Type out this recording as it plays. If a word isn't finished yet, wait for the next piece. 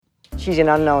She's in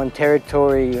unknown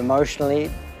territory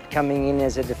emotionally, coming in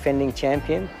as a defending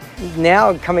champion.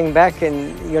 Now coming back,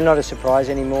 and you're not a surprise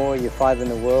anymore, you're 5 in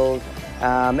the world.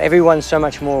 Everyone's so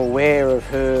much more aware of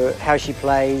her, how she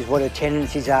plays, what her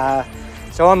tendencies are.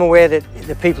 So I'm aware that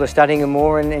the people are studying her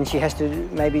more, and she has to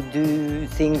maybe do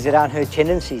things that aren't her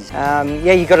tendencies.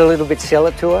 Yeah, you got a little bit sell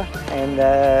it to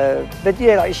her, but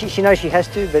yeah, like she knows she has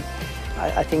to, but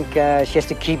I think she has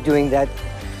to keep doing that.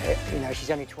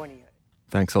 She's only 20.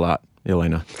 Thanks a lot,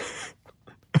 Elena.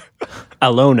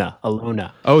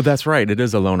 Alona. Oh, that's right. It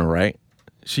is Alona, right?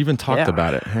 She even talked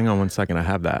about it. Hang on one second. I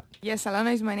have that. Yes,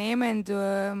 Alona is my name, and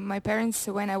my parents,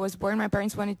 when I was born, my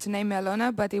parents wanted to name me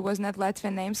Alona, but it was not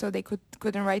Latvian name, so they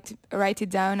couldn't write it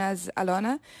down as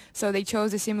Alona. So they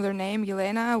chose a similar name,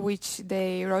 Elena, which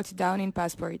they wrote it down in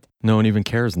passport. No one even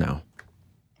cares now.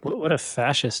 What a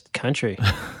fascist country.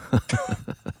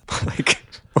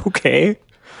 Okay.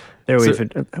 There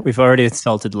we've already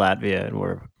insulted Latvia, and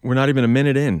we're not even a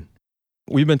minute in.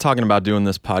 We've been talking about doing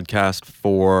this podcast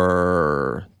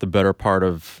for the better part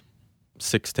of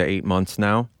 6 to 8 months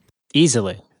now.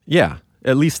 Easily. Yeah,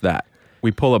 at least that.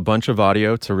 We pull a bunch of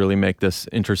audio to really make this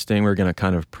interesting. We're going to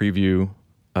kind of preview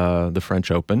the French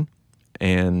Open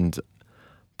and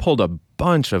pulled a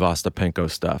bunch of Ostapenko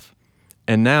stuff.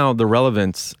 And now the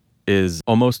relevance is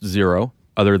almost zero,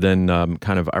 other than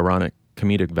kind of ironic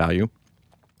comedic value.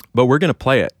 But we're going to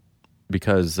play it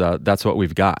because that's what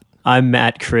we've got. I'm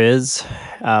Matt Kriz.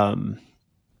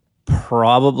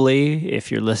 Probably,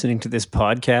 if you're listening to this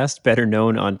podcast, better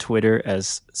known on Twitter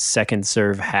as Second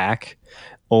Serve Hack,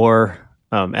 or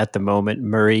at the moment,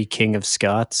 Murray King of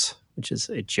Scots, which is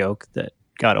a joke that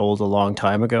got old a long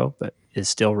time ago, but is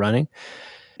still running.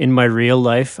 In my real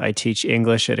life, I teach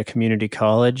English at a community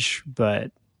college,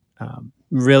 but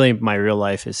really my real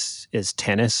life is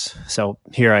tennis. So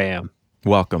here I am.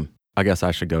 Welcome. I guess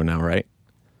I should go now, right?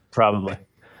 Probably.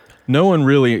 No one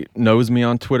really knows me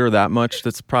on Twitter that much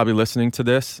that's probably listening to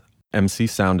this. MC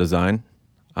Sound Design.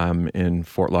 I'm in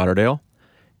Fort Lauderdale,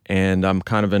 and I'm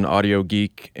kind of an audio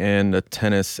geek and a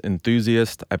tennis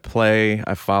enthusiast. I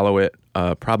follow it,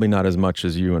 probably not as much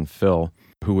as you and Phil,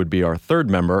 who would be our third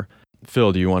member.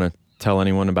 Phil, do you want to tell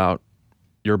anyone about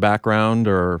your background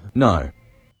or? No,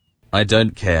 I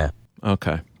don't care.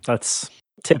 Okay. That's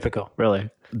typical,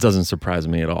 really. Doesn't surprise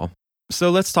me at all. So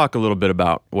let's talk a little bit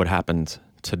about what happened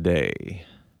today.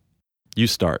 You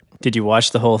start. Did you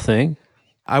watch the whole thing?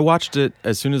 I watched it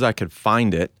as soon as I could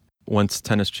find it. Once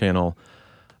Tennis Channel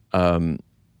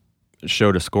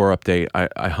showed a score update,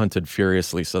 I hunted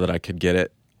furiously so that I could get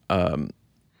it on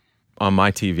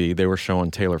my TV. They were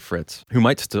showing Taylor Fritz, who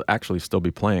might actually still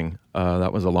be playing.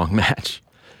 That was a long match.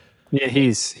 Yeah,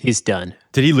 he's done.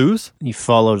 Did he lose? He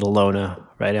followed Alona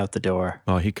right out the door.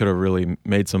 Oh, he could have really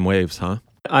made some waves, huh?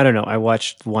 I don't know. I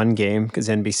watched one game because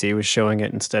NBC was showing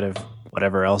it instead of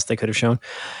whatever else they could have shown.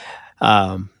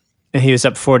 And he was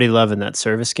up 40-love in that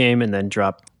service game and then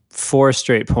dropped 4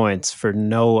 straight points for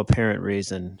no apparent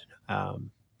reason.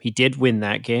 He did win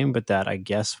that game, but that, I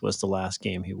guess, was the last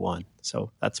game he won.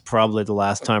 So that's probably the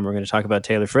last time we're going to talk about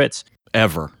Taylor Fritz.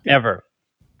 Ever.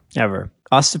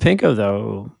 Ostapenko,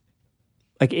 though,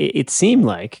 like it seemed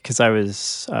like, because I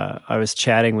was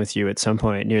chatting with you at some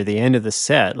point near the end of the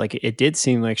set, like it did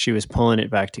seem like she was pulling it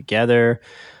back together.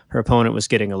 Her opponent was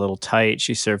getting a little tight.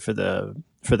 She served for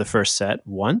the first set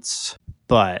once,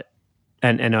 but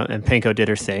and Penko did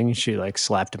her thing. She like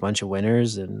slapped a bunch of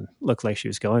winners and looked like she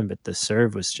was going, but the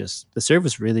serve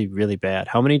was really, really bad.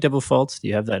 How many double faults? Do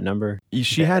you have that number?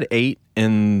 She had 8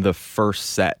 in the first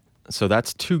set. So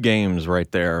that's 2 games right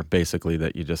there, basically,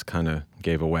 that you just kind of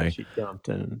gave away. She dumped,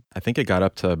 and I think it got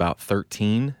up to about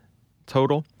 13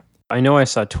 total. I know I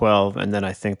saw 12, and then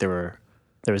I think there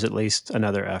was at least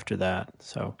another after that.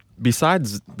 So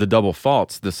besides the double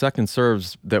faults, the second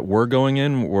serves that were going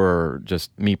in were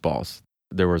just meatballs.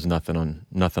 There was nothing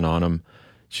on them.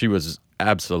 She was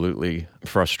absolutely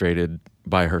frustrated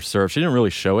by her serve. She didn't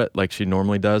really show it like she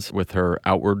normally does with her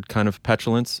outward kind of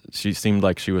petulance. She seemed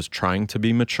like she was trying to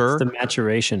be mature. It's the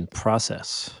maturation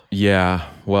process. Yeah,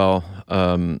 well,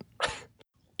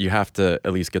 you have to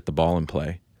at least get the ball in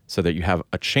play so that you have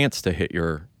a chance to hit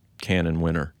your cannon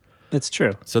winner. It's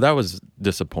true. So that was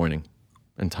disappointing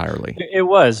entirely. It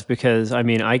was, because, I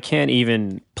mean, I can't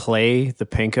even play the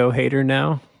Penko hater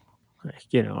now.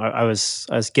 You know, I was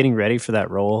getting ready for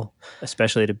that role,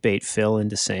 especially to bait Phil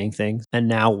into saying things. And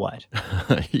now what?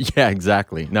 Yeah,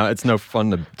 exactly. Now it's no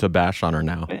fun to bash on her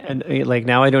now. And like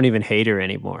now I don't even hate her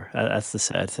anymore. That's the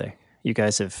sad thing. You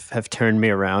guys have turned me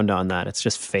around on that. It's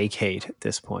just fake hate at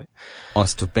this point.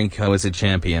 Ostapenko is a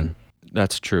champion.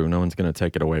 That's true. No one's going to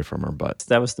take it away from her, but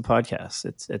That was the podcast.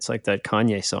 It's like that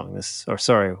Kanye song.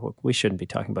 We shouldn't be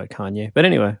talking about Kanye. But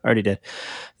anyway, I already did.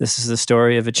 This is the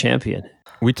story of a champion.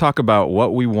 we talk about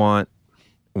what we want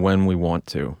when we want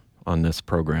to on this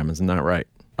program. Isn't that right?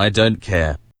 I don't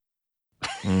care.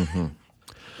 Mm-hmm.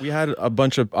 We had a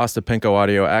bunch of Ostapenko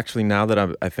audio. Actually, now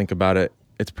that I think about it,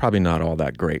 it's probably not all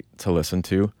that great to listen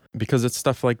to because it's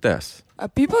stuff like this.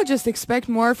 People just expect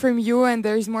more from you, and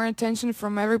there's more attention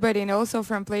from everybody, and also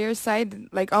from players' side.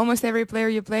 Like almost every player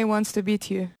you play wants to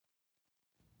beat you.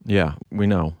 Yeah, we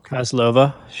know.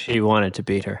 Kozlova, she wanted to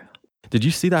beat her. Did you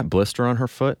see that blister on her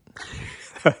foot?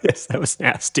 Yes, that was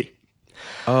nasty.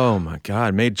 Oh my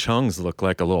God, made Chung's look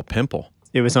like a little pimple.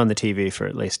 It was on the TV for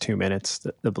at least 2 minutes,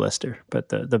 the blister. But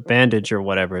the bandage or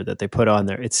whatever that they put on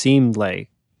there, it seemed like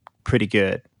pretty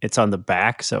good. It's on the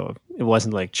back, so it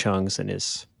wasn't like Chung's and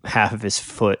half of his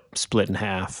foot split in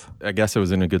half. I guess it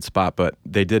was in a good spot, but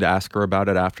they did ask her about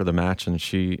it after the match, and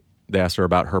they asked her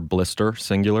about her blister,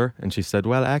 singular, and she said,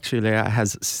 well, actually, it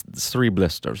has 3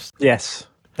 blisters. Yes,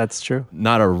 that's true.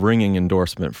 Not a ringing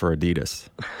endorsement for Adidas.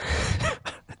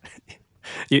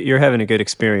 You're having a good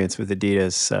experience with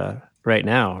Adidas right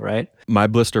now, right? My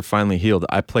blister finally healed.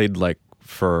 I played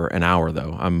for an hour,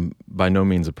 though. I'm by no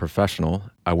means a professional.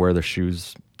 I wear the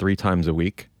shoes 3 times a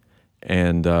week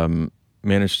and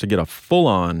managed to get a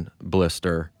full-on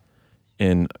blister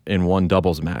in one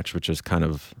doubles match, which is kind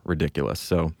of ridiculous.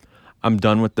 So I'm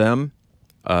done with them.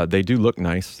 They do look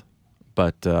nice,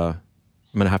 but I'm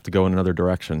going to have to go in another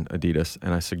direction, Adidas.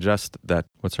 And I suggest that,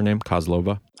 what's her name?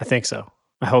 Kozlova? I think so.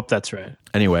 I hope that's right.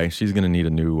 Anyway, she's going to need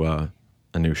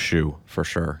a new shoe for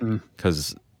sure.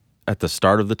 Because at the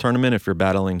start of the tournament, if you're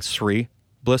battling 3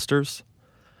 blisters,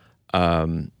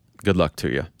 good luck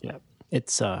to you. Yeah.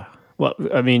 It's, well,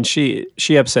 I mean, she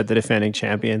upset the defending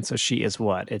champion, so she is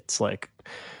what? It's like,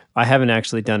 I haven't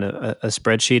actually done a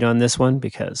spreadsheet on this one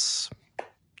because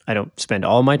I don't spend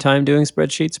all my time doing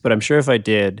spreadsheets, but I'm sure if I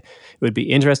did, it would be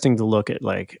interesting to look at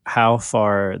like how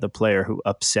far the player who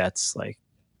upsets like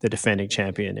the defending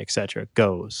champion, etc.,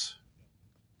 goes.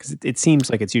 Because it seems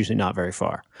like it's usually not very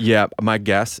far. Yeah, my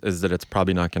guess is that it's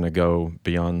probably not going to go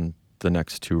beyond the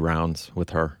next 2 rounds with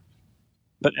her.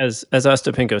 But as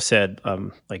Ostapenko said,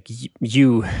 like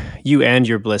you and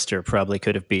your blister probably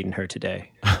could have beaten her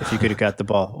today if you could have got the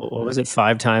ball. What was it,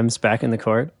 5 times back in the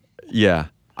court? Yeah,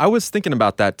 I was thinking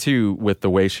about that too with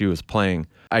the way she was playing.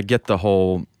 I get the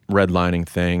whole redlining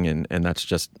thing, and that's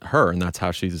just her, and that's how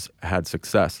she's had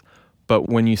success. But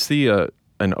when you see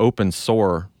an open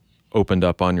sore opened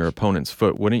up on your opponent's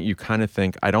foot, wouldn't you kind of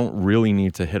think, I don't really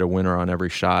need to hit a winner on every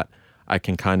shot. I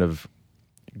can kind of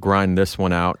grind this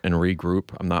one out and regroup.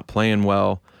 I'm not playing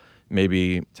well.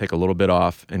 Maybe take a little bit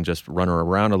off and just run her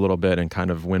around a little bit and kind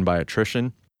of win by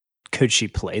attrition. Could she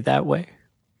play that way?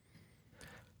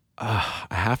 I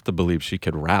have to believe she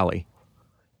could rally.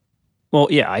 Well,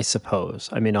 yeah, I suppose.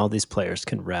 I mean, all these players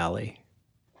can rally,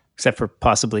 except for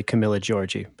possibly Camilla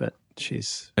Giorgi, but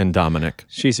and Dominic.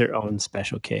 She's her own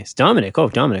special case. Dominic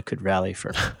could rally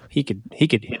for. He could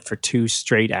hit for 2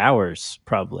 straight hours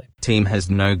probably. Team has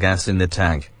no gas in the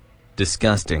tank.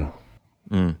 Disgusting.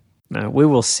 Now we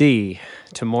will see.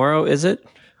 Tomorrow, is it?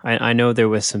 I know there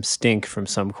was some stink from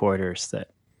some quarters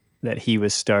that he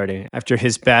was starting after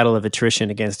his battle of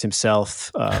attrition against himself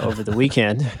over the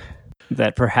weekend.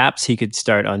 That perhaps he could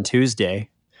start on Tuesday,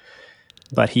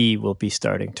 but he will be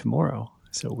starting tomorrow.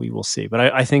 So we will see. But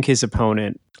I think his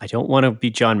opponent, I don't want to be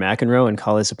John McEnroe and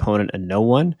call his opponent a no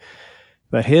one,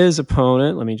 but his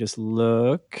opponent, let me just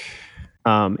look,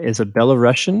 is a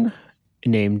Belarusian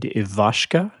named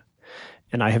Ivashka,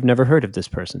 and I have never heard of this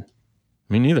person.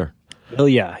 Me neither.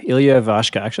 Ilya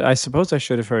Ivashka. Actually, I suppose I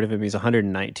should have heard of him. He's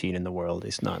 119 in the world.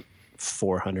 He's not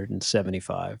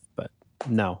 475, but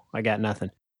no, I got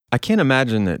nothing. I can't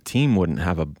imagine that Thiem wouldn't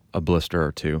have a blister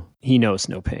or 2. He knows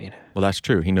no pain. Well, that's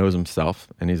true. He knows himself,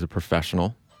 and he's a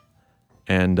professional.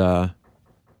 And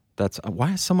that's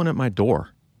why is someone at my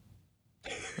door?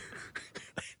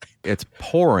 It's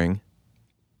pouring.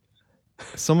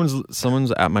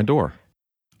 Someone's at my door.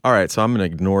 All right, so I'm going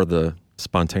to ignore the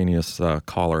spontaneous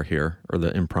caller here, or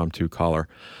the impromptu caller.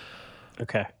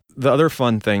 Okay. The other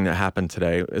fun thing that happened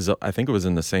today is, I think it was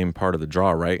in the same part of the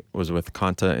draw, right? It was with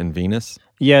Konta and Venus.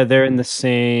 Yeah, they're in the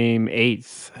same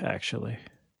 8th, actually.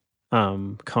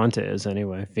 Konta is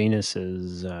anyway. Venus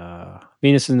is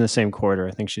in the same quarter.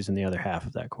 I think she's in the other half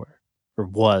of that quarter, or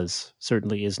was.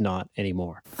 Certainly is not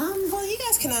anymore. Well, you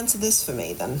guys can answer this for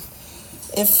me then.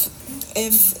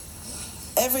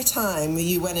 If every time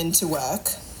you went into work,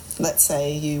 let's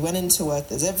say you went into work,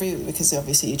 because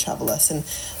obviously you travel less, and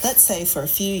let's say for a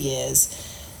few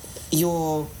years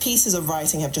your pieces of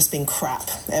writing have just been crap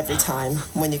every time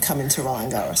when you come into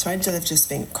Roland Garros, right? They've just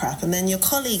been crap. And then your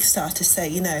colleagues start to say,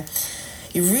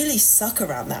 you really suck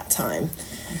around that time.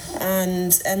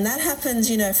 And that happens,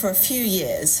 for a few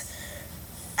years.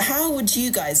 How would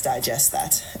you guys digest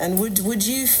that? And would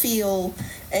you feel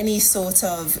any sort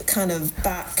of kind of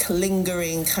back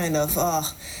lingering kind of, I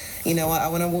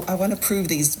want to prove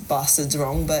these bastards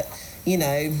wrong, but,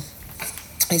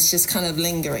 it's just kind of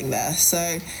lingering there.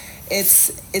 So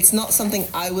it's not something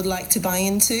I would like to buy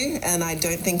into, and I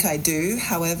don't think I do.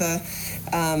 However,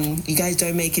 you guys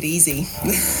don't make it easy.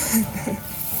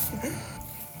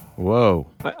 Whoa.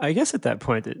 I guess at that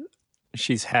point that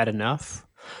she's had enough.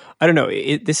 I don't know.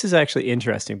 This is actually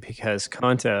interesting because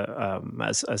Konta,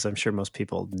 as I'm sure most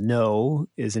people know,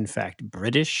 is in fact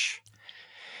British.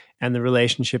 And the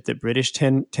relationship that British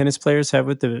tennis players have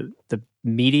with the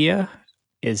media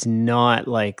is not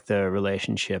like the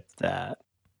relationship that,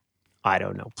 I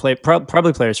don't know,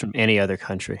 probably players from any other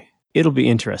country. It'll be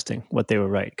interesting what they will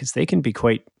write because they can be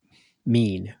quite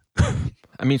mean.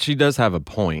 I mean, she does have a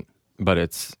point, but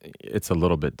it's a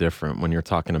little bit different when you're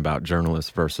talking about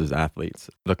journalists versus athletes.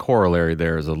 The corollary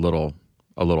there is a little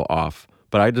off,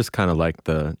 but I just kind of like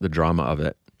the drama of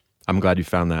it. I'm glad you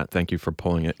found that. Thank you for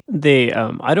pulling it.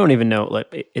 I don't even know.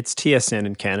 Like, it's TSN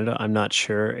in Canada. I'm not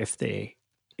sure if they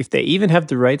even have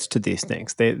the rights to these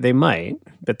things. They might,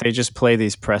 but they just play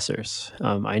these pressers.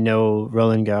 I know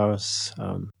Roland Garros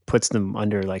puts them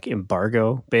under like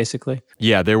embargo, basically.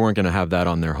 Yeah, they weren't going to have that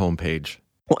on their homepage.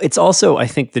 Well, it's also, I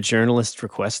think the journalists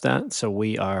request that. So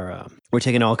we're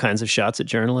taking all kinds of shots at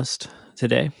journalists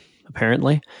today,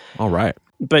 apparently. All right.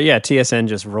 But yeah, TSN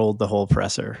just rolled the whole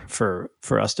presser for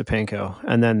Ostapenko.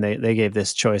 And then they gave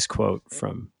this choice quote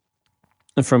from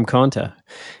Konta,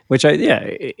 which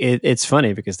it's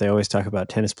funny because they always talk about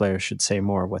tennis players should say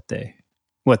more what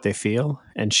they feel.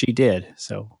 And she did.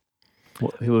 So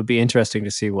it would be interesting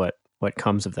to see what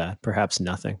comes of that. Perhaps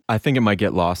nothing. I think it might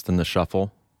get lost in the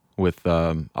shuffle with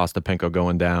Ostapenko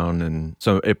going down, and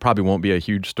so it probably won't be a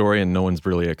huge story, and no one's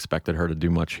really expected her to do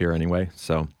much here anyway.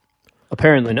 So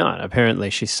apparently not. Apparently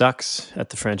she sucks at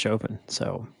the French Open.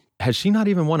 So has she not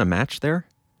even won a match there?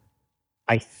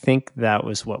 I think that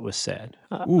was what was said.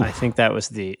 I think that was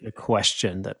the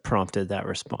question that prompted that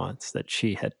response, that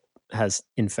she has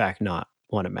in fact not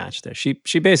won a match there.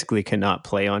 She basically cannot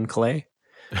play on clay.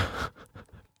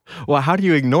 Well, how do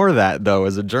you ignore that though?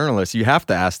 As a journalist, you have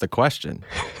to ask the question.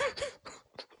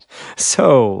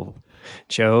 So,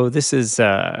 Joe, this is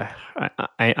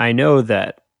I know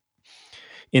that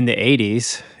in the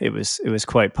 80s it was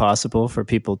quite possible for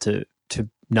people to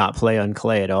not play on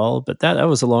clay at all, but that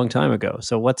was a long time ago.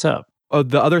 So what's up? Oh,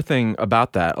 the other thing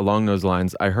about that, along those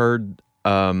lines, I heard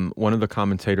one of the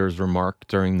commentators remark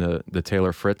during the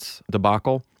Taylor Fritz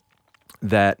debacle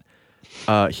that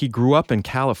he grew up in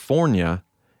California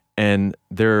and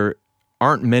there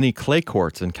aren't many clay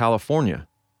courts in California,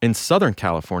 in Southern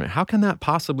California. How can that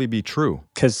possibly be true?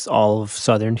 Because all of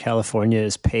Southern California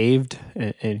is paved,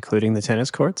 including the tennis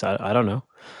courts? I don't know.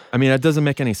 I mean, that doesn't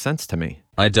make any sense to me.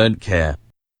 I don't care.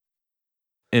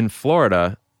 In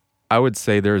Florida, I would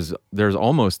say there's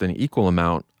almost an equal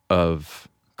amount of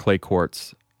clay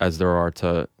courts as there are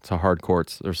to hard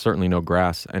courts. There's certainly no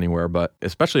grass anywhere, but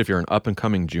especially if you're an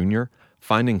up-and-coming junior,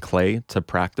 finding clay to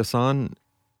practice on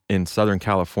in Southern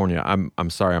California, I'm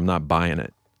sorry, I'm not buying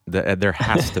it. There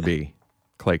has to be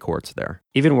clay courts there.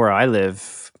 Even where I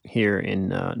live here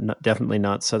in definitely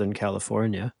not Southern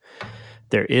California,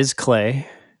 there is clay.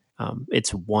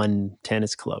 It's one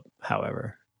tennis club,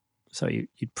 however. So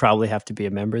you'd probably have to be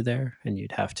a member there, and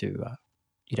you'd have to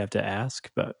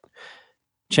ask. But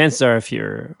chances are,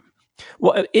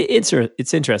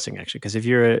 it's interesting actually, because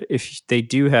if they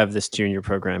do have this junior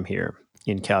program here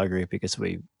in Calgary, because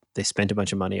they spent a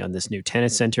bunch of money on this new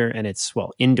tennis center, and it's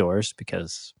indoors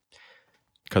because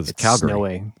it's Calgary.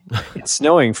 Snowing. It's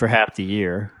snowing for half the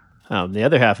year. The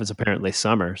other half is apparently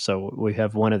summer, so we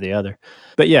have one or the other.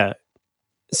 But yeah.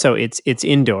 So it's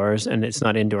indoors and it's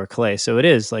not indoor clay. So it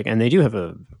is and they do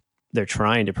have they're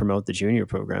trying to promote the junior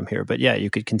program here. But yeah, you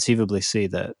could conceivably see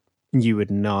that you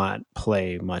would not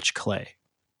play much clay.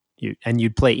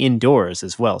 You'd play indoors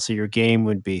as well. So your game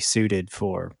would be suited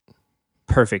for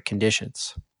perfect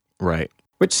conditions. Right.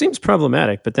 Which seems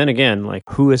problematic. But then again,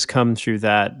 who has come through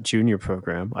that junior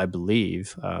program? I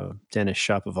believe Denis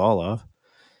Shapovalov,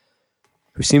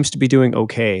 who seems to be doing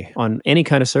okay on any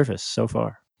kind of surface so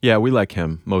far. Yeah, we like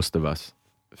him, most of us.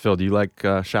 Phil, do you like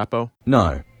Chapo?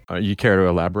 No. You care to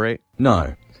elaborate?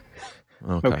 No.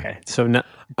 Okay. So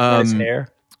nice hair.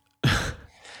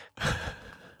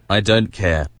 I don't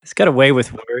care. He's got a way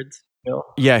with words. Bill?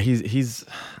 Yeah, he's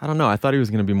I don't know. I thought he was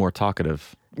going to be more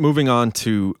talkative. Moving on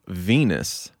to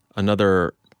Venus,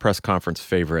 another press conference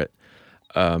favorite.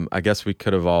 I guess we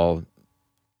could have all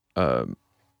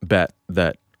bet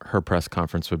that her press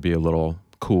conference would be a little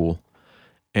cool,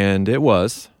 and it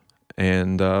was.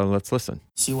 And let's listen.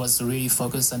 She was really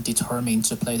focused and determined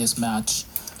to play this match.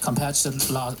 Compared to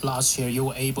last year, you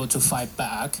were able to fight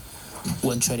back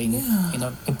when trading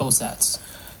in both sets.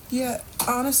 Yeah,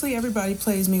 honestly, everybody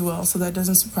plays me well, so that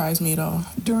doesn't surprise me at all.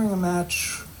 During a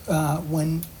match,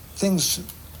 when things,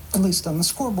 at least on the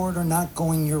scoreboard, are not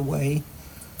going your way,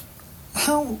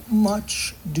 how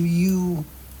much do you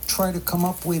try to come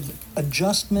up with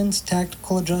adjustments,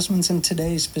 tactical adjustments in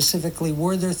today specifically?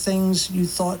 Were there things you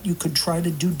thought you could try to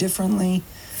do differently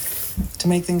to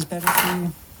make things better for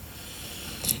you?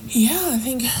 Yeah, I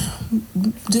think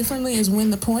differently is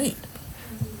win the point.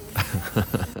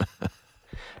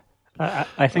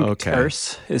 I think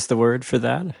terse is the word for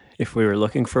that, if we were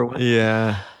looking for one.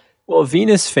 Yeah. Well,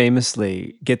 Venus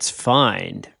famously gets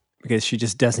fined because she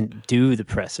just doesn't do the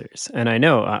pressers. And I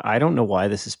don't know why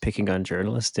this is picking on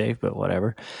journalists, Dave, but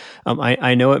whatever.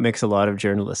 I know it makes a lot of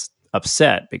journalists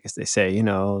upset because they say,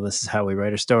 this is how we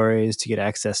write our stories to get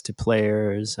access to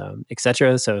players,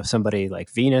 etc. So somebody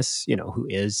like Venus, who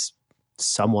is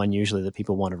someone usually that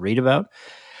people want to read about,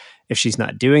 if she's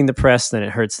not doing the press, then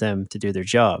it hurts them to do their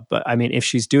job. But I mean, if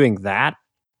she's doing that,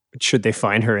 should they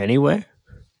fine her anyway?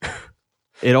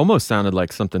 It almost sounded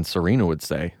like something Serena would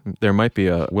say. There might be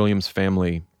a Williams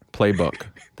family playbook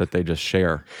that they just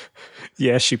share.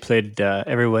 Yeah, she played,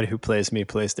 everyone who plays me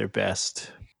plays their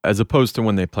best. As opposed to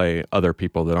when they play other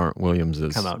people that aren't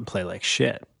Williams's. Come out and play like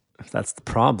shit. If that's the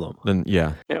problem. Then,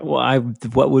 yeah. Well,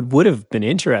 what would have been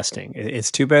interesting, it's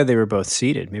too bad they were both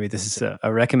seeded. Maybe this is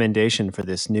a recommendation for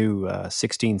this new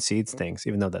 16 seeds things,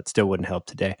 even though that still wouldn't help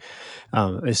today,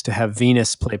 is to have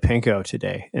Venus play Penko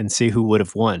today and see who would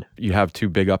have won. You have two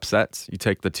big upsets. You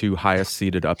take the two highest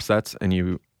seeded upsets and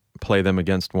you play them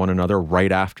against one another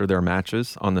right after their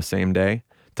matches on the same day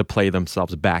to play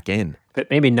themselves back in. But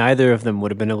maybe neither of them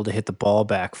would have been able to hit the ball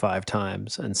back 5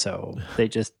 times. And so they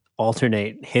just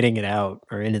alternate hitting it out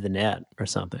or into the net or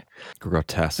something.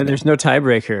 Grotesque. And there's no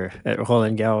tiebreaker at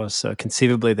Roland Garros, so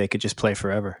conceivably they could just play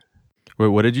forever. Wait,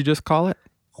 what did you just call it?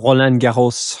 Roland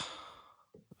Garros.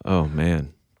 Oh,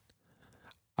 man.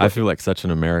 I feel like such an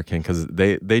American because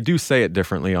they do say it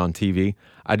differently on TV.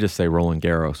 I just say Roland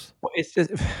Garros. Well, it's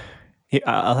just,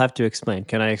 I'll have to explain.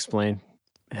 Can I explain?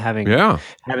 Having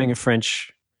a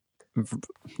French,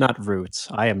 not roots.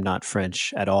 I am not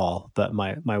French at all, but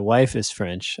my wife is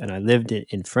French and I lived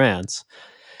in France.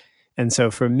 And so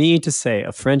for me to say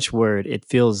a French word, it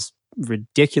feels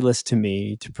ridiculous to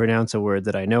me to pronounce a word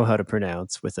that I know how to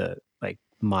pronounce with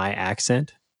my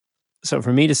accent. So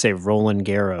for me to say Roland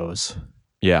Garros,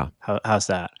 yeah, how's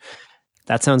that?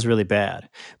 That sounds really bad.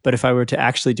 But if I were to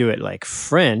actually do it like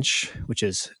French, which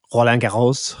is Roland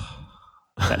Garros,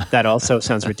 that also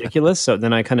sounds ridiculous. So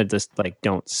then I kind of just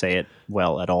don't say it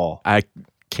well at all. I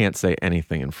can't say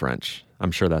anything in French. I'm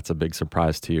sure that's a big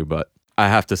surprise to you, but I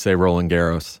have to say Roland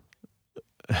Garros.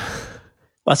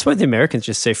 That's why the Americans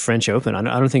just say French Open.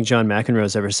 I don't think John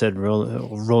McEnroe's ever said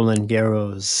Roland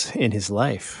Garros in his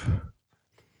life.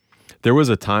 There was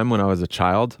a time when I was a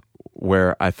child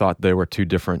where I thought they were two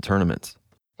different tournaments.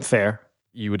 Fair.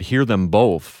 You would hear them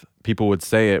both. People would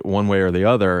say it one way or the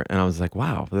other, and I was like,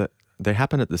 wow, they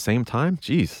happen at the same time?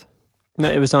 Jeez.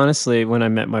 No, it was honestly when I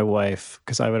met my wife,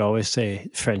 because I would always say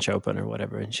French Open or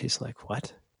whatever, and she's like,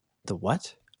 what? The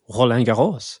what? Roland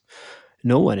Garros.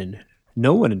 No one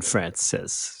in France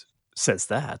says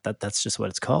that. That's just what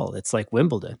it's called. It's like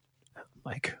Wimbledon.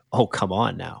 Like, oh, come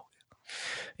on now.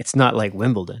 It's not like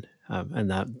Wimbledon.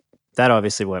 And that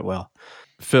obviously went well.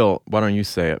 Phil, why don't you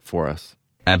say it for us?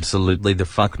 Absolutely the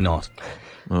fuck not.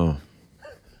 Oh,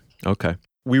 okay.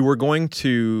 We were going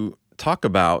to talk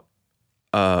about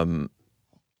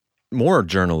more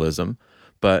journalism,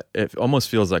 but it almost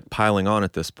feels like piling on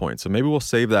at this point. So maybe we'll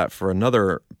save that for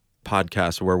another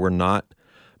podcast where we're not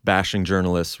bashing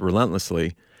journalists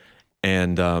relentlessly,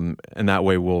 and that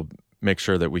way we'll make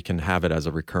sure that we can have it as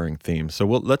a recurring theme. So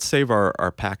let's save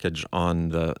our package on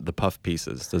the puff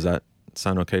pieces. Does that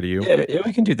sound okay to you? Yeah,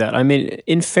 we can do that. I mean,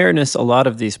 in fairness, a lot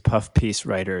of these puff piece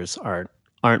writers aren't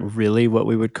really what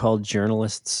we would call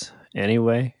journalists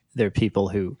anyway. They're people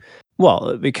who,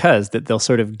 because they'll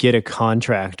sort of get a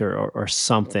contract or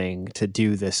something to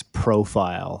do this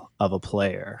profile of a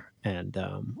player, and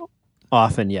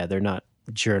often, they're not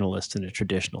journalists in a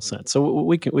traditional sense. So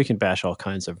we can bash all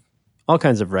kinds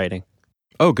of writing.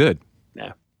 Oh, good.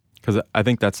 Yeah, because I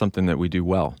think that's something that we do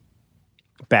well.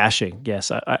 Bashing,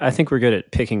 yes. I think we're good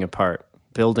at picking apart,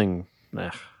 building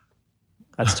Ugh,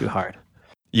 that's too hard.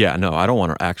 Yeah, no, I don't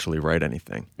want to actually write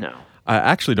anything. No. I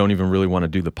actually don't even really want to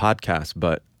do the podcast,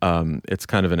 but it's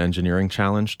kind of an engineering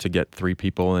challenge to get 3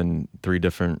 people in 3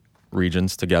 different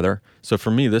regions together. So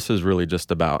for me, this is really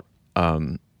just about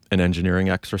an engineering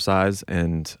exercise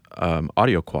and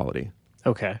audio quality.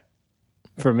 Okay.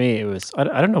 For me, it was, I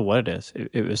don't know what it is.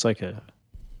 It was like a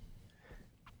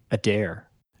dare.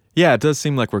 Yeah, it does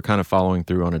seem like we're kind of following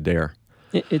through on a dare.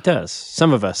 It does.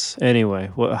 Some of us, anyway.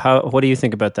 What do you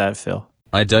think about that, Phil?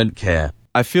 I don't care.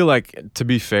 I feel like, to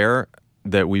be fair,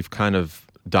 that we've kind of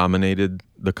dominated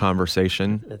the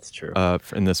conversation. That's true.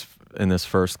 In this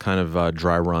first kind of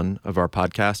dry run of our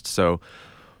podcast. So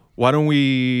why don't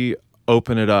we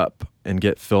open it up and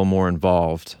get Phil more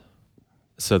involved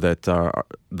so that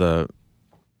the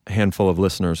handful of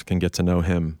listeners can get to know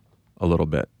him a little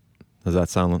bit. Does that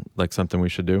sound like something we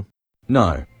should do?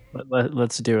 No.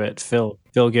 Let's do it. Phil,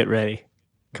 get ready.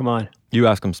 Come on. You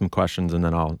ask him some questions and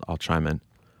then I'll chime in.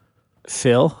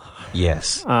 Phil?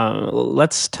 Yes.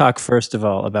 Let's talk first of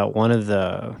all about one of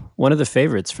the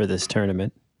favorites for this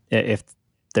tournament, if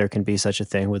there can be such a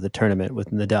thing with a tournament with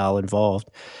Nadal involved.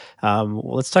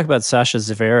 Let's talk about Sasha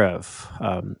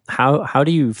Zverev. How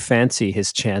do you fancy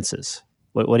his chances?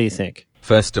 What do you think?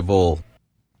 First of all,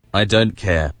 I don't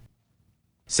care.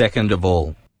 Second of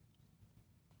all,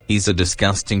 he's a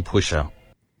disgusting pusher.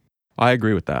 I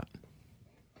agree with that.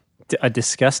 A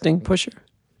disgusting pusher?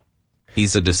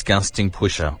 He's a disgusting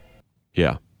pusher.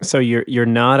 Yeah. So you're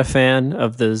not a fan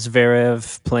of the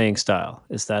Zverev playing style.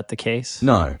 Is that the case?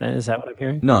 No. Is that what I'm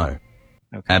hearing? No.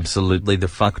 Okay. Absolutely the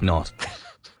fuck not.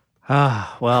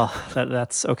 Well,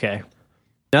 that's okay.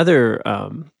 Another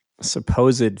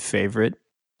supposed favorite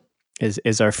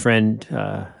is our friend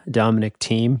Dominic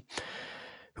Thiem,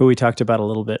 who we talked about a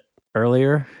little bit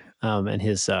earlier, and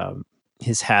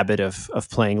his habit of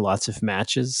playing lots of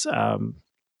matches.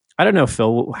 I don't know,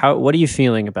 Phil. What are you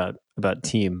feeling about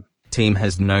Thiem? Thiem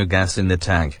has no gas in the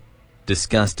tank.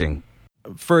 Disgusting.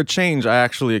 For a change, I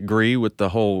actually agree with the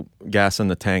whole gas in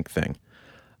the tank thing.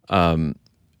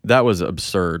 That was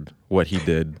absurd what he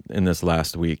did in this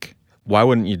last week. Why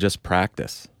wouldn't you just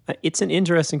practice? It's an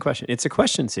interesting question. It's a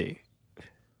question,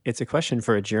 it's a question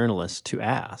for a journalist to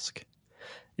ask.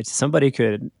 It's somebody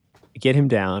could get him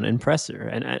down and press her,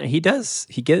 and he does.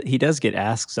 He does get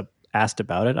asked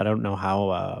about it. I don't know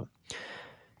how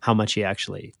much he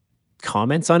actually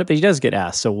comments on it, but he does get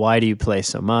asked. So why do you play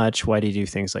so much? Why do you do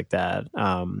things like that?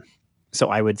 So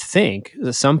I would think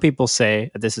some people say,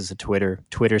 this is a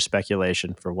Twitter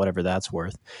speculation for whatever that's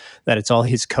worth, that it's all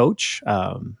his coach,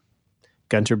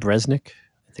 Gunter Bresnik.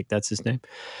 I think that's his name.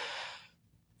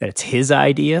 That it's his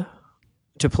idea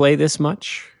to play this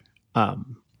much.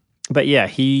 But yeah,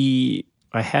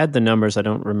 I had the numbers. I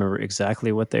don't remember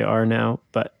exactly what they are now,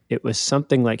 but it was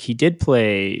something like he did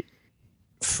play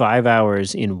 5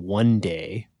 hours in one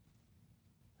day.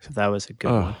 So that was a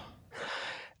good one.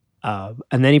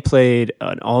 And then he played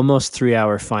an almost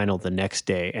 3-hour final the next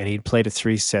day, and he'd played a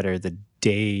 3-setter the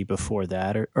day before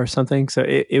that or something. So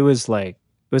it was like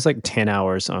 10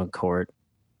 hours on court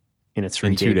in a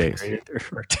 3-day period.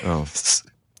 Oh.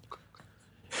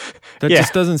 That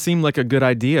just doesn't seem like a good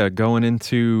idea going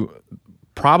into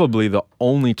probably the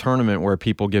only tournament where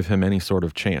people give him any sort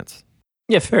of chance.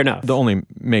 Yeah, fair enough. The only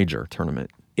major tournament.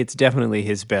 It's definitely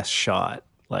his best shot.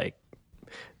 Like,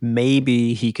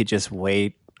 maybe he could just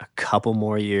wait a couple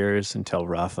more years until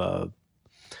Rafa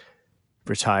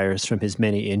retires from his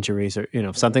many injuries or,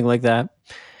 something like that.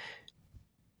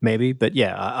 Maybe, but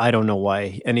yeah, I don't know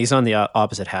why. And he's on the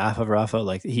opposite half of Rafa.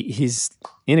 Like, he's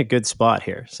in a good spot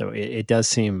here. So it does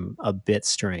seem a bit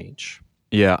strange.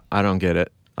 Yeah, I don't get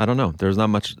it. I don't know. There's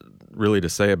not much really to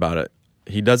say about it.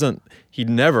 He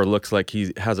never looks like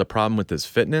he has a problem with his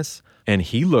fitness, and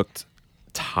he looked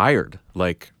tired.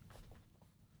 Like,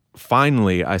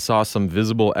 finally, I saw some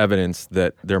visible evidence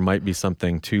that there might be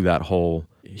something to that whole,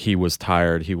 he was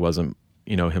tired, he wasn't,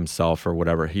 himself or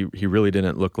whatever. He really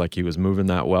didn't look like he was moving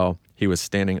that well. He was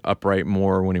standing upright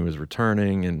more when he was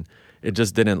returning, and it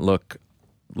just didn't look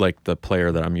like the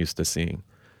player that I'm used to seeing.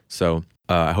 So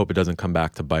I hope it doesn't come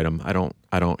back to bite him. I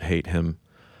don't hate him.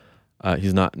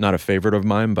 He's not a favorite of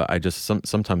mine, but I just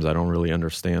sometimes I don't really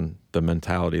understand the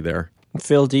mentality there.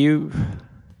 Phil, do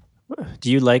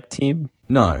you like Thiem?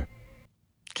 No.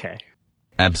 Okay.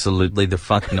 Absolutely the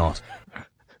fuck not.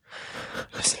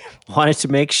 Wanted to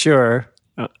make sure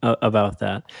about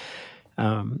that.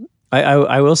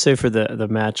 I will say for the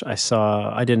match I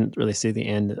saw, I didn't really see the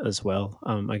end as well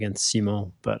against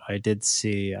Simon, but I did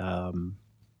see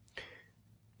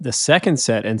the second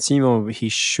set, and Simon, he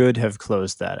should have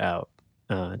closed that out.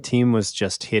 Thiem was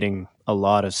just hitting a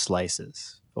lot of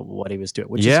slices, what he was doing.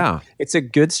 Which it's a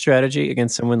good strategy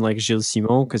against someone like Gilles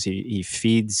Simon because he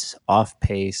feeds off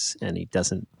pace and he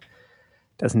doesn't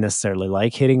necessarily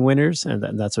like hitting winners, and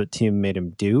that's what Thiem made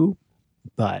him do.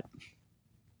 But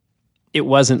it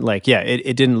wasn't like,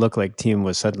 it didn't look like Thiem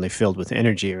was suddenly filled with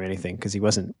energy or anything because he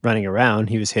wasn't running around.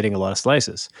 He was hitting a lot of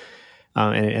slices.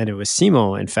 And it was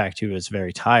Simon, in fact, who was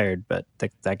very tired, but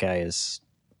that guy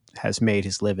has made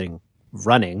his living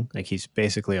running. Like he's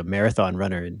basically a marathon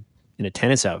runner in a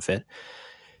tennis outfit.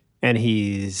 And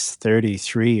he's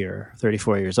 33 or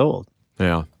 34 years old.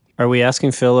 Yeah. Are we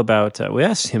asking Phil about, we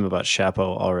asked him about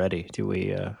Chapeau already. Do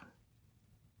we?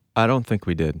 I don't think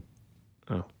we did.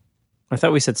 Oh, I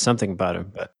thought we said something about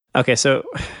him, but okay. So,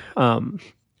 and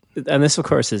this of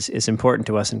course is important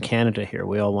to us in Canada here.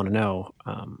 We all want to know,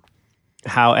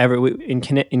 however, in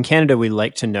Canada, we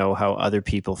like to know how other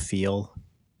people feel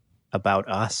about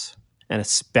us, and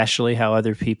especially how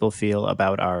other people feel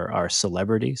about our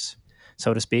celebrities,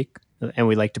 so to speak. And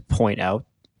we like to point out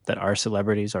that our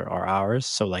celebrities are ours.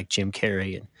 So like Jim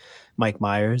Carrey and Mike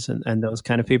Myers and those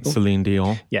kind of people. Celine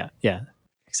Dion. Yeah,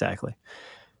 exactly.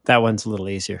 That one's a little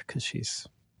easier because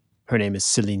her name is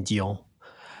Celine Dion.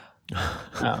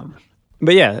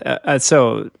 But yeah,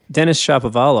 so Denis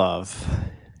Shapovalov,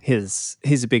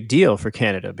 he's a big deal for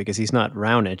Canada because he's not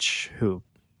Raonic, who,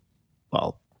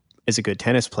 well, is a good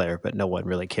tennis player, but no one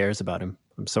really cares about him.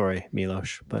 I'm sorry,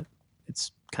 Milos, but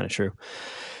it's kind of true.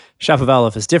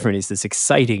 Shapovalov is different. He's this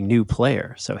exciting new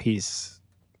player. So he's,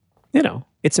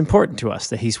 it's important to us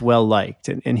that he's well-liked.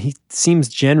 And he seems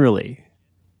generally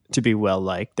to be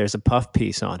well-liked. There's a puff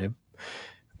piece on him.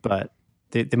 But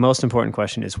the most important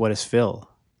question is, what does Phil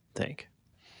think?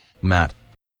 Matt.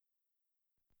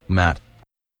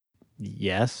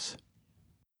 Yes?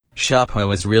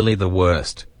 Chapeau is really the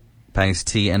worst.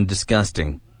 Pasty and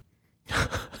disgusting.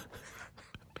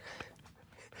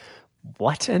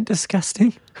 What and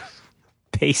disgusting?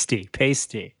 Pasty.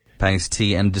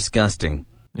 Pasty and disgusting.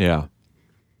 Yeah.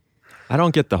 I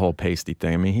don't get the whole pasty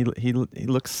thing. I mean, he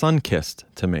looks sun-kissed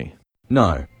to me.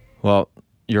 No. Well,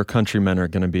 your countrymen are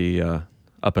going to be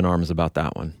up in arms about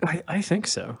that one. I think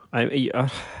so. I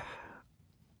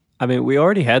mean, we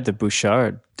already had the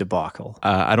Bouchard debacle.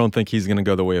 I don't think he's going to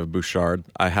go the way of Bouchard.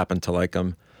 I happen to like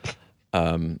him.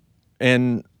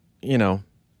 And,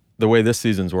 the way this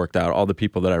season's worked out, all the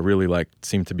people that I really like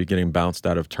seem to be getting bounced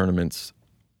out of tournaments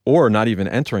or not even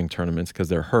entering tournaments because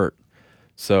they're hurt.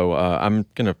 So I'm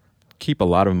going to keep a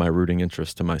lot of my rooting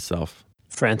interest to myself.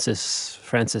 Francis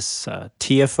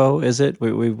TFO, is it?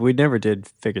 We never did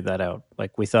figure that out.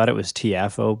 Like we thought it was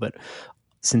TFO, but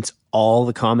since all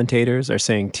the commentators are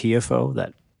saying TFO,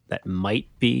 that might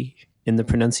be in the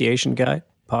pronunciation guide,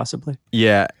 possibly.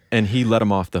 Yeah, and he let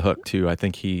him off the hook too. I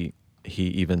think he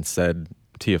even said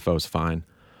TFO's fine.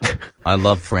 I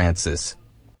love Francis.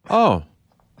 Oh,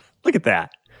 look at that.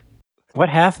 What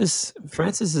half is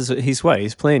Francis? He's what?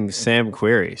 He's playing Sam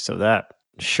Querrey, so that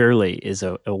surely is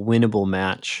a winnable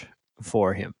match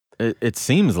for him. It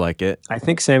seems like it. I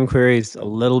think Sam Querrey's a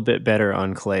little bit better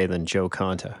on clay than Joe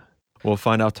Konta. We'll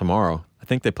find out tomorrow. I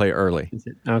think they play early. Is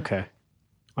it? Okay.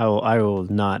 I will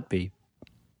not be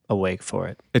awake for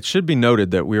it. It should be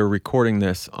noted that we are recording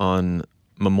this on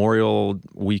Memorial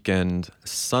Weekend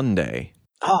Sunday.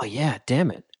 Oh, yeah.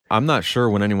 Damn it. I'm not sure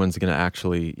when anyone's going to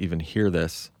actually even hear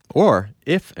this, or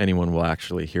if anyone will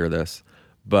actually hear this,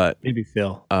 but maybe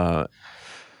Phil. To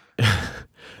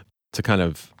kind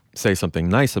of say something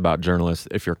nice about journalists,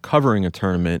 if you're covering a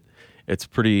tournament, it's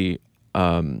pretty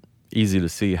easy to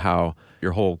see how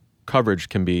your whole coverage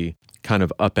can be kind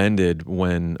of upended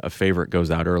when a favorite goes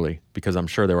out early, because I'm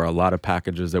sure there were a lot of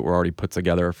packages that were already put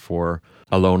together for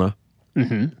Alona,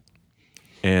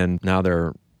 and now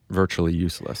they're virtually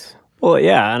useless. Well,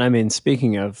 yeah, and I mean,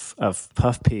 speaking of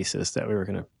puff pieces that we were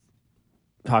going to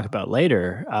talk about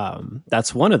later,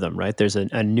 that's one of them, right? There's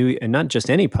a new, and not just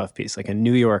any puff piece, like a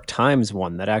New York Times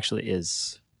one that actually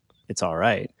it's all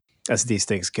right as these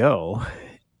things go,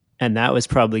 and that was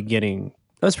probably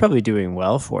doing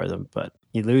well for them. But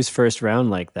you lose first round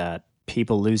like that,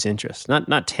 people lose interest.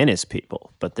 Not tennis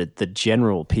people, but the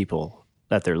general people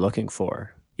that they're looking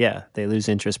for. Yeah, they lose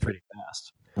interest pretty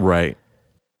fast. Right.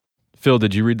 Phil,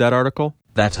 did you read that article?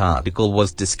 That article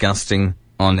was disgusting,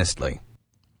 honestly.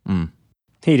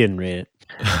 He didn't read it.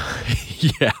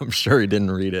 Yeah, I'm sure he didn't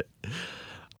read it.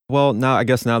 Well, now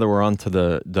that we're on to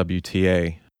the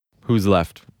WTA, who's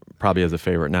left probably as a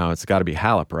favorite now? It's got to be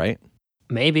Halep, right?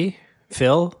 Maybe.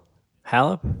 Phil?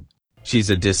 Halep?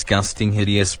 She's a disgusting,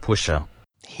 hideous pusher.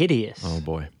 Hideous. Oh,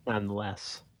 boy.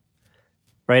 Nonetheless.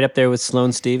 Right up there with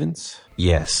Sloane Stephens?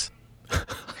 Yes.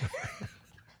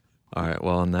 All right,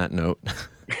 well, on that note,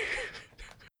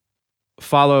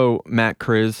 follow Matt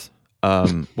Kriz.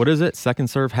 What is it? Second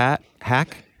serve hack?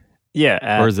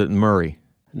 Yeah. Or is it Murray?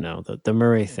 No, the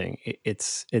Murray thing.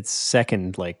 It's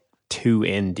second, like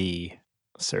 2ND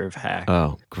serve hack.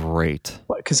 Oh, great.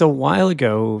 Because a while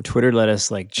ago, Twitter let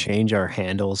us like change our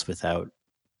handles without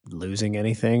losing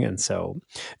anything. And so,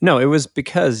 no, it was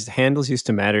because handles used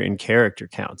to matter in character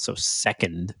count. So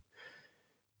second,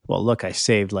 well, look, I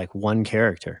saved like one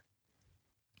character.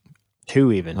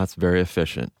 2 even. That's very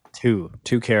efficient. Two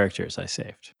characters I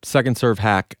saved. Second serve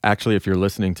hack. Actually, if you're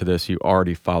listening to this, you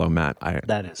already follow Matt.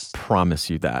 That is promise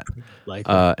you that.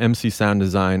 Likely. MC Sound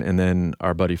Design, and then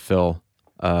our buddy Phil,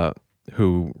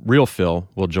 who real Phil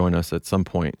will join us at some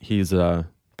point. He's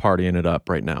partying it up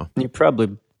right now. You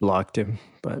probably blocked him,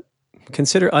 but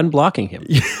consider unblocking him.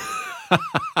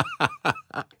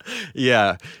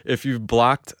 Yeah, if you've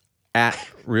blocked at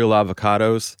Real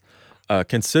Avocados,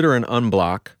 consider an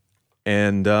unblock,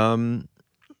 and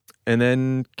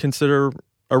then consider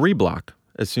a reblock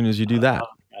as soon as you do that.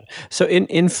 So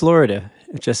in Florida,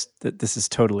 just this is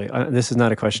totally this is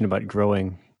not a question about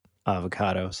growing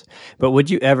avocados, but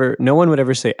no one would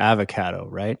ever say avocado,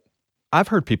 right? I've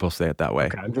heard people say it that way.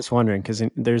 Okay, I'm just wondering because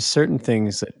there's certain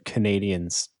things that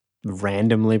Canadians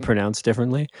randomly pronounce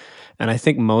differently, and I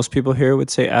think most people here would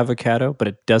say avocado, but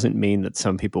it doesn't mean that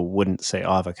some people wouldn't say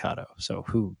avocado. So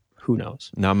who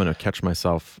knows? Now I'm going to catch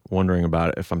myself wondering about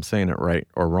it if I'm saying it right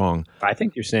or wrong. I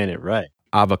think you're saying it right.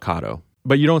 Avocado.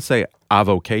 But you don't say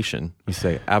avocation. You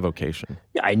say avocation.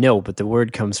 Yeah, I know, but the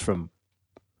word comes from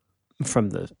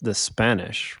the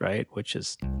Spanish, right? Which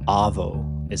is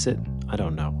avo. Is it? I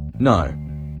don't know. No.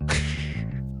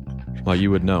 Well, you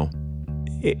would know.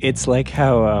 It's like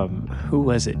how, who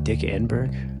was it? Dick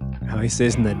Enberg? How he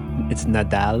says it's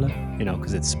Nadal,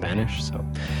 because it's Spanish. So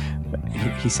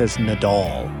he says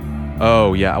Nadal.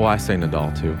 Oh, yeah. Well, I say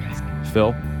Nadal, too.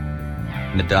 Phil?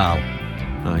 Nadal.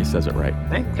 He says it right.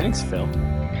 Thanks, Phil.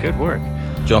 Good work.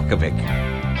 Djokovic.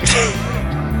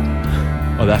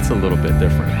 Oh, that's a little bit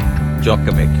different.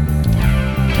 Djokovic.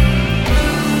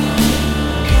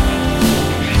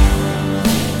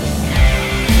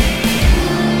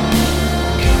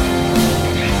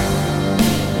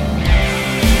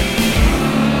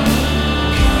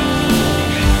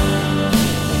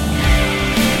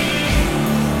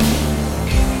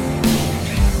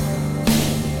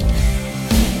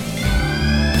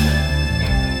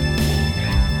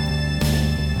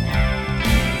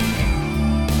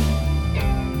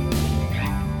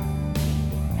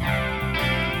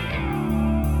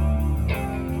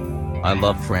 I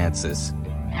love Francis.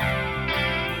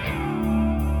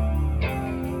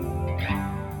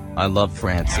 I love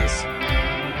Francis.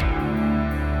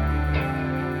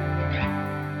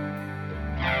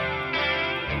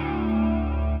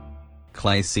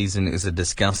 Clay season is a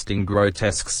disgusting,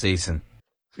 grotesque season.